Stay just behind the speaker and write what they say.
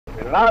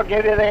And I'll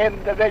give you the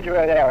individual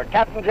there,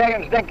 Captain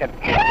James Dinkin.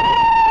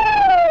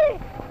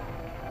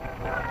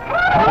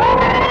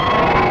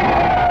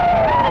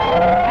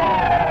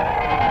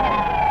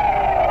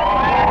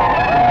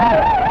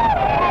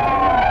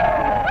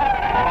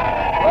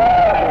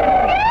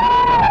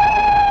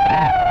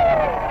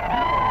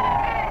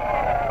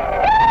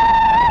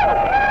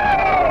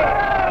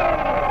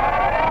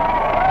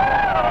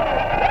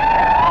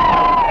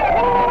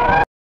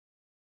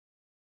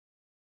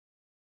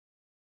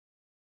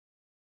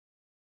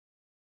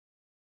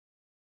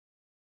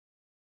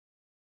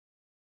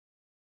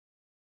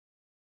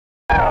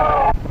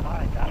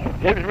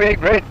 It gives me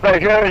great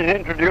pleasure in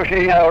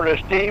introducing our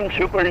esteemed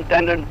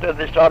superintendent of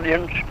this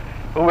audience,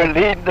 who will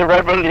lead the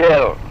rebel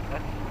yell.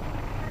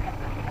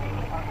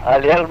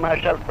 I'll yell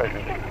myself,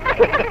 presently.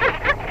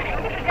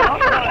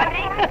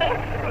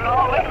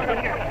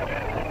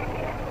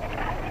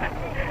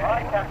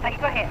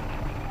 Go ahead.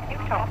 You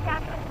talk.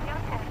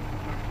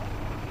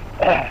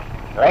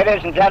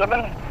 Ladies and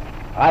gentlemen,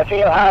 I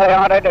feel highly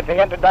honored at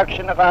the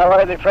introduction of our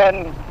worthy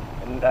friend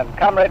and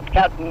comrade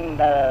Captain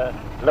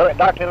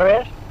Dr.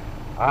 Lewis,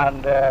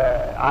 and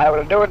I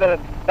will do the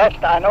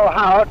best I know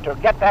how to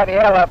get that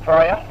yell up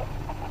for you.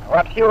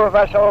 What few of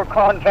us old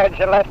corn-feds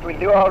are left, we'll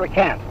do all we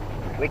can.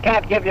 We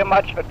can't give you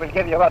much, but we'll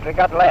give you what we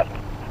got left.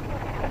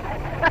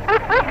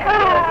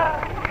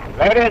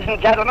 Ladies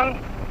and gentlemen,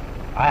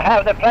 I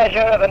have the pleasure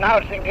of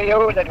announcing to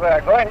you that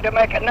we're going to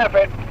make an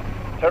effort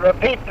to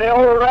repeat the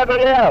old rebel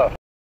yell.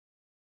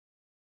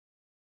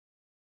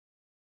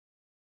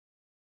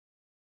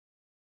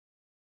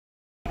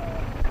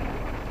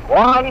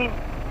 One,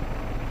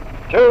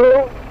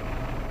 two,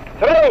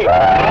 three.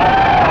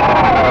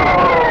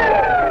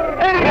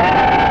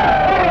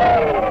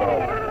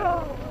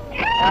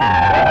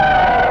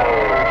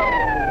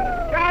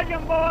 Charge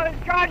him, boys,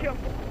 charge him.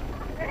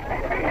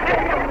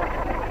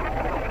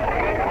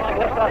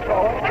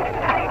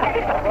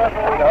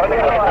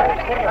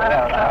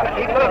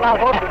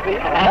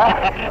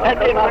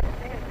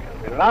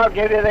 And I'll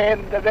give you the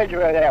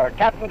individual there,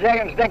 Captain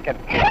James Dinkin.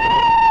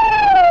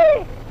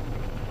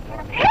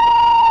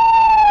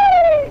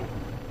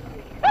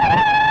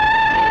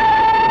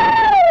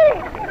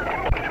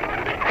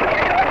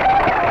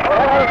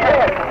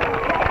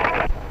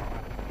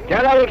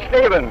 General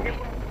Stevens.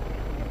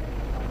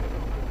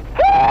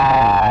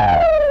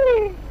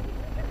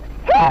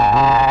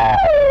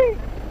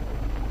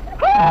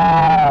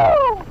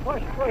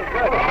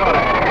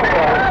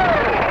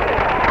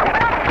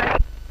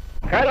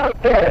 Colonel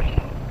Pierce.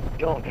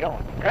 Jones.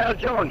 Colonel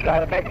Jones,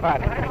 I beg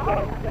pardon.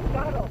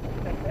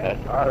 Yes,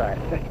 all right.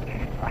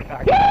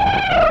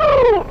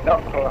 No,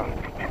 hold on.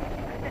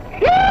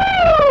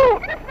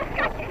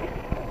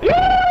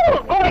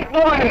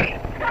 Boys!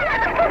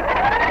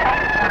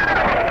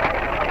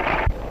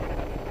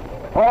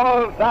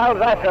 Paul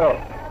Salvato.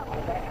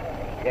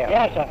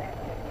 Yes, sir.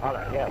 All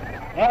right, yes.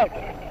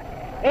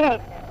 Yes.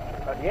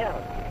 But yes.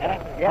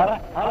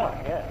 Yes. All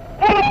right, yes.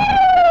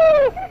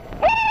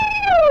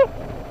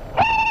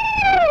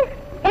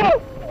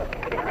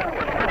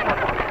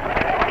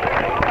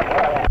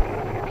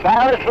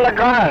 Cyrus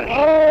LeGrand.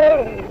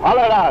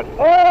 Holler it out.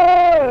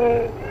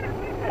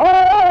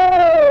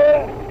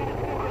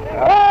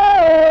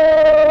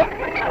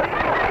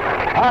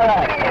 All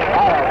right.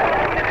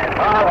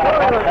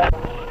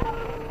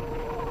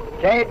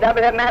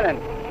 J.W. Manning.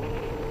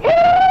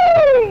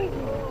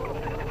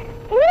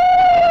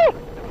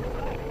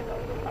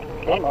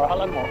 One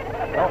more.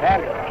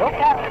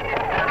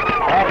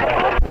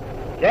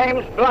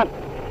 James Blunt.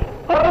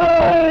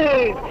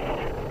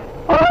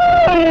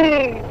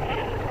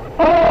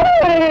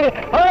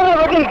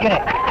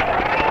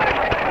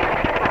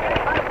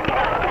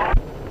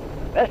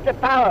 Mr.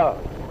 Powell.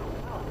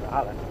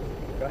 Holler.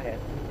 Go ahead.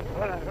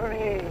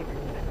 Hurry.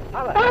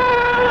 Holler.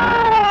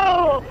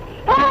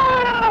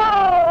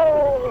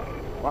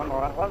 One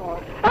more.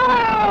 All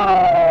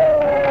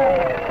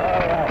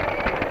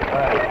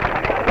right.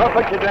 Go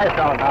put your dress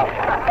on now.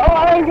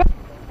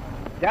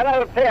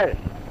 General Pierce.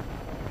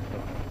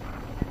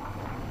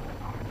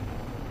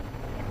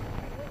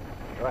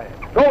 Go ahead.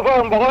 Go for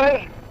him,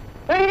 boys.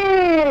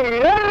 Hey,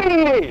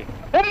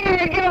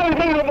 get on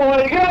the heel,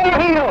 boys. Get on the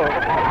heel.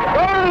 Go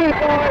on,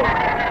 boys.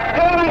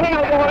 Get on the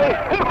heel, boys.